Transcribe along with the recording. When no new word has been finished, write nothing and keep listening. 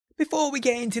Before we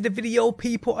get into the video,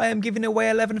 people, I am giving away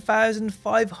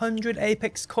 11,500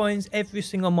 Apex coins every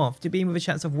single month. To be in with a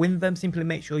chance of winning them, simply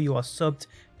make sure you are subbed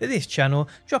to this channel,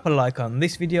 drop a like on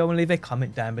this video and leave a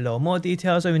comment down below. More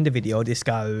details are in the video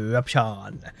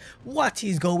description. What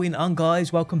is going on,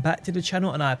 guys? Welcome back to the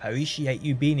channel and I appreciate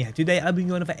you being here. Today I bring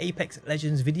you another Apex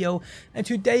Legends video, and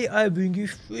today I bring you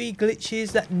 3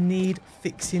 glitches that need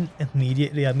fixing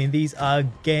immediately. I mean, these are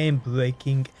game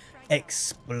breaking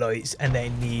exploits and they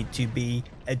need to be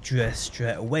addressed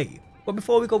straight away. But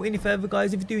before we go any further,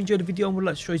 guys, if you do enjoy the video and would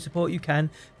like to show your support, you can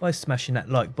by smashing that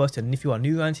like button. And if you are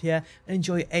new around here and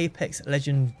enjoy Apex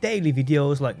Legends daily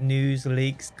videos like news,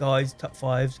 leaks, guides, top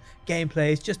 5s,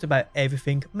 gameplays, just about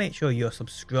everything, make sure you're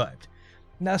subscribed.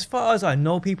 Now, as far as I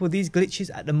know, people, these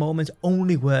glitches at the moment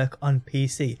only work on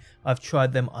PC. I've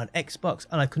tried them on Xbox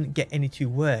and I couldn't get any to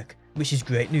work, which is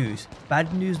great news.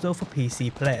 Bad news though for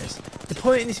PC players. The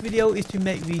point in this video is to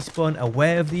make Respawn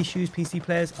aware of the issues PC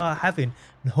players are having,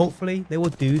 and hopefully they will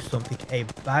do something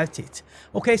about it.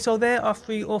 Okay, so there are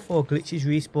 3 or 4 glitches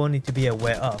Respawn need to be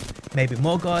aware of. Maybe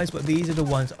more, guys, but these are the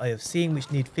ones I have seen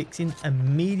which need fixing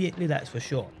immediately, that's for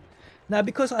sure. Now,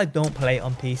 because I don't play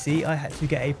on PC, I had to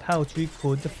get a pal to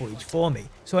record the footage for me.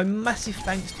 So a massive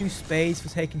thanks to Spades for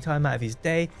taking time out of his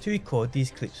day to record these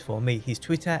clips for me. His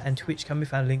Twitter and Twitch can be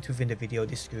found linked within the video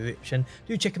description.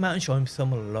 Do check him out and show him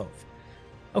some love.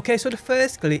 Okay, so the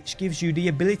first glitch gives you the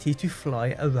ability to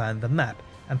fly around the map.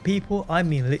 And people, I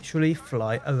mean literally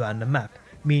fly around the map.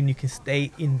 Meaning you can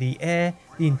stay in the air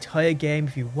the entire game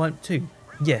if you want to.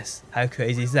 Yes, how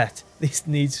crazy is that? This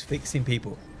needs fixing,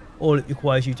 people. All it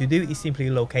requires you to do is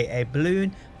simply locate a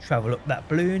balloon, travel up that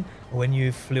balloon, and when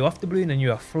you flew off the balloon and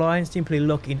you are flying, simply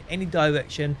look in any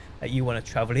direction that you want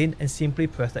to travel in and simply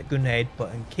press that grenade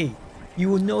button key. You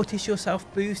will notice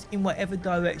yourself boost in whatever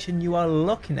direction you are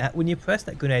looking at when you press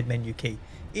that grenade menu key.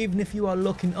 Even if you are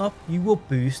looking up, you will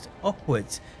boost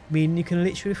upwards, meaning you can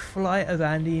literally fly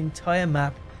around the entire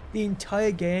map, the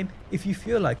entire game, if you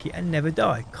feel like it, and never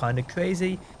die. Kinda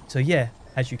crazy. So yeah,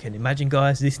 as you can imagine,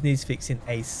 guys, this needs fixing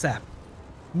ASAP.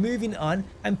 Moving on,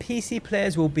 and PC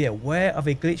players will be aware of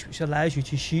a glitch which allows you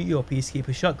to shoot your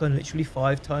Peacekeeper shotgun literally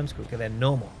 5 times quicker than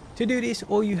normal. To do this,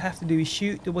 all you have to do is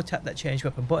shoot, double tap that change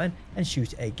weapon button and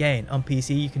shoot again. On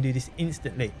PC you can do this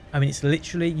instantly. I mean, it's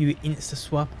literally you insta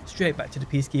swap straight back to the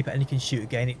Peacekeeper and you can shoot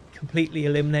again. It completely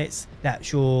eliminates the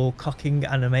actual cocking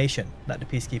animation that the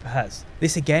Peacekeeper has.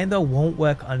 This again though won't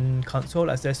work on console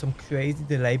as there's some crazy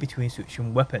delay between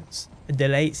switching weapons. A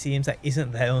delay it seems that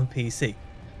isn't there on PC.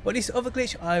 But this other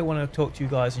glitch I want to talk to you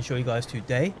guys and show you guys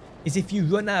today is if you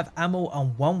run out of ammo on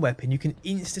one weapon, you can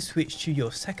insta switch to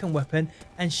your second weapon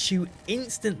and shoot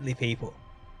instantly, people.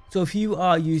 So if you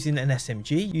are using an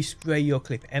SMG, you spray your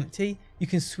clip empty, you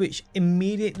can switch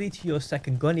immediately to your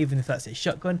second gun, even if that's a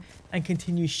shotgun, and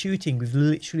continue shooting with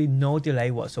literally no delay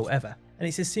whatsoever. And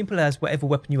it's as simple as whatever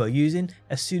weapon you are using,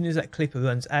 as soon as that clip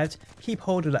runs out, keep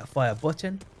hold of that fire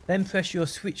button, then press your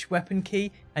switch weapon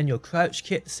key and your crouch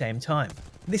key at the same time.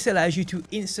 This allows you to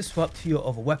insta swap to your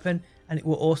other weapon, and it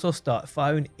will also start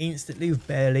firing instantly with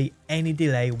barely any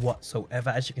delay whatsoever,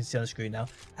 as you can see on the screen now.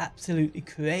 Absolutely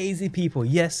crazy, people.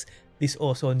 Yes, this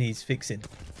also needs fixing.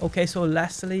 Okay, so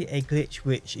lastly, a glitch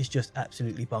which is just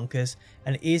absolutely bonkers,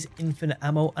 and it is infinite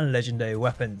ammo and legendary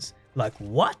weapons. Like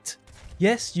what?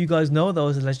 Yes, you guys know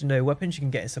those are legendary weapons you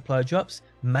can get in supply drops.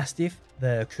 Mastiff,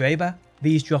 the Kraber.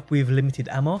 These drop with limited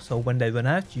ammo, so when they run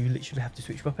out, you literally have to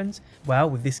switch weapons. Well,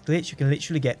 with this glitch, you can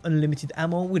literally get unlimited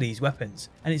ammo with these weapons.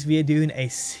 And it's via doing a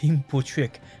simple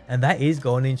trick, and that is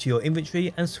going into your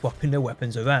inventory and swapping the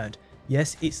weapons around.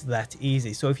 Yes, it's that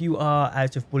easy. So if you are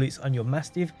out of bullets on your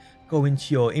Mastiff, go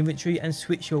into your inventory and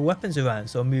switch your weapons around.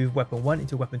 So move weapon 1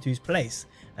 into weapon 2's place.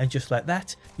 And just like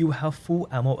that, you will have full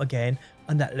ammo again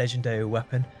on that legendary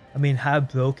weapon. I mean, how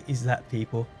broke is that,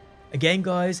 people? Again,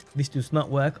 guys, this does not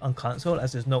work on console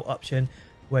as there's no option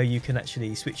where you can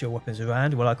actually switch your weapons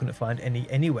around. Well, I couldn't find any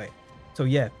anyway. So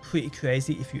yeah, pretty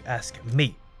crazy if you ask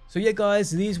me. So yeah,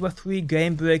 guys, these were 3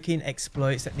 game-breaking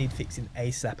exploits that need fixing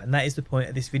ASAP, and that is the point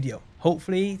of this video.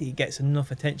 Hopefully, it gets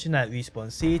enough attention that Respawn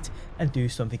see it and do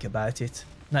something about it.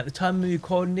 Now, at the time of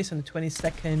recording this on the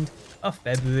 22nd of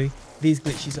February, these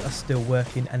glitches are still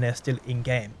working and they're still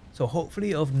in-game. So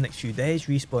hopefully over the next few days,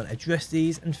 Respawn address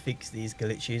these and fix these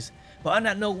glitches. But on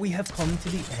that note, we have come to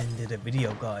the end of the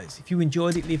video, guys. If you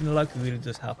enjoyed it, leaving a like really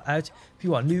does help out. If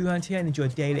you are new around here and enjoy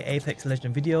daily Apex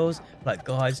Legends videos, like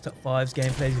guides, top 5s,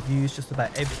 gameplays, reviews, just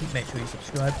about everything, make sure you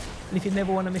subscribe. And if you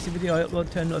never want to miss a video I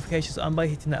upload, turn notifications on by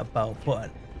hitting that bell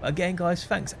button. But again, guys,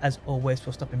 thanks as always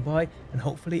for stopping by, and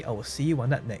hopefully I will see you on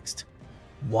that next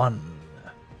one.